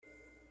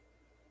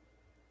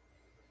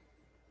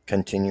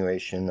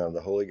Continuation of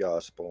the Holy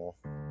Gospel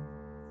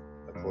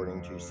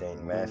according to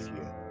St.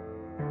 Matthew.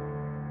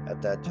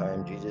 At that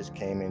time Jesus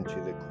came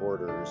into the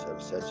quarters of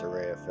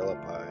Caesarea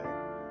Philippi,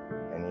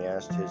 and he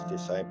asked his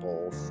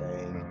disciples,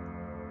 saying,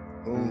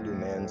 "Whom do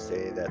men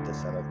say that the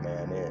Son of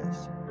Man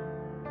is?"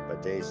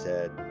 But they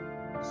said,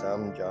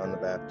 "Some John the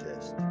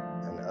Baptist,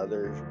 and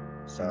others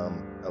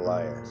some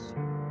Elias,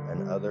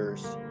 and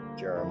others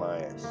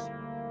Jeremiah,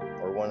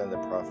 or one of the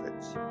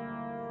prophets."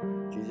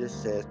 Jesus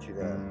said to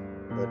them,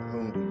 "But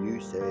whom do you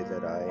say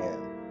that I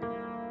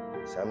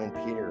am?" Simon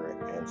Peter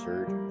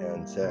answered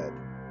and said,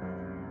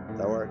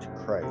 "Thou art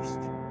Christ,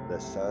 the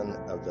Son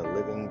of the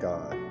living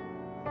God."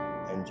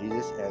 And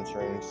Jesus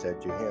answering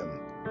said to him,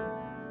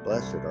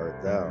 "Blessed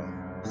art thou,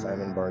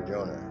 Simon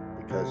Bar-Jonah,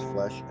 because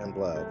flesh and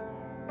blood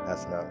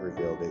hath not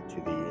revealed it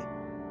to thee,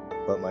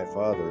 but my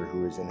Father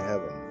who is in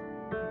heaven.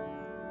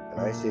 And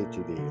I say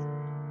to thee,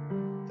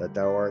 that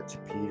thou art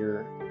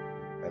Peter,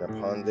 and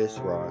upon this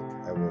rock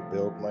I will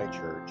build my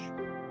church,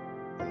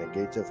 and the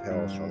gates of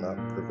hell shall not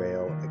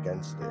prevail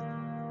against it.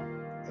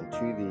 And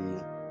to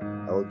thee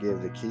I will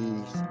give the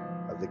keys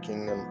of the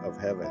kingdom of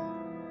heaven.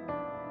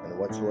 And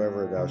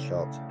whatsoever thou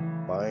shalt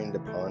bind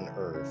upon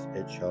earth,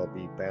 it shall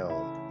be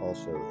bound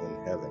also in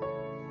heaven.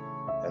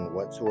 And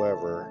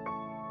whatsoever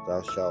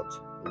thou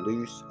shalt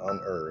loose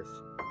on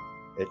earth,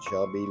 it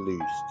shall be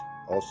loosed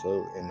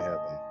also in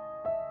heaven."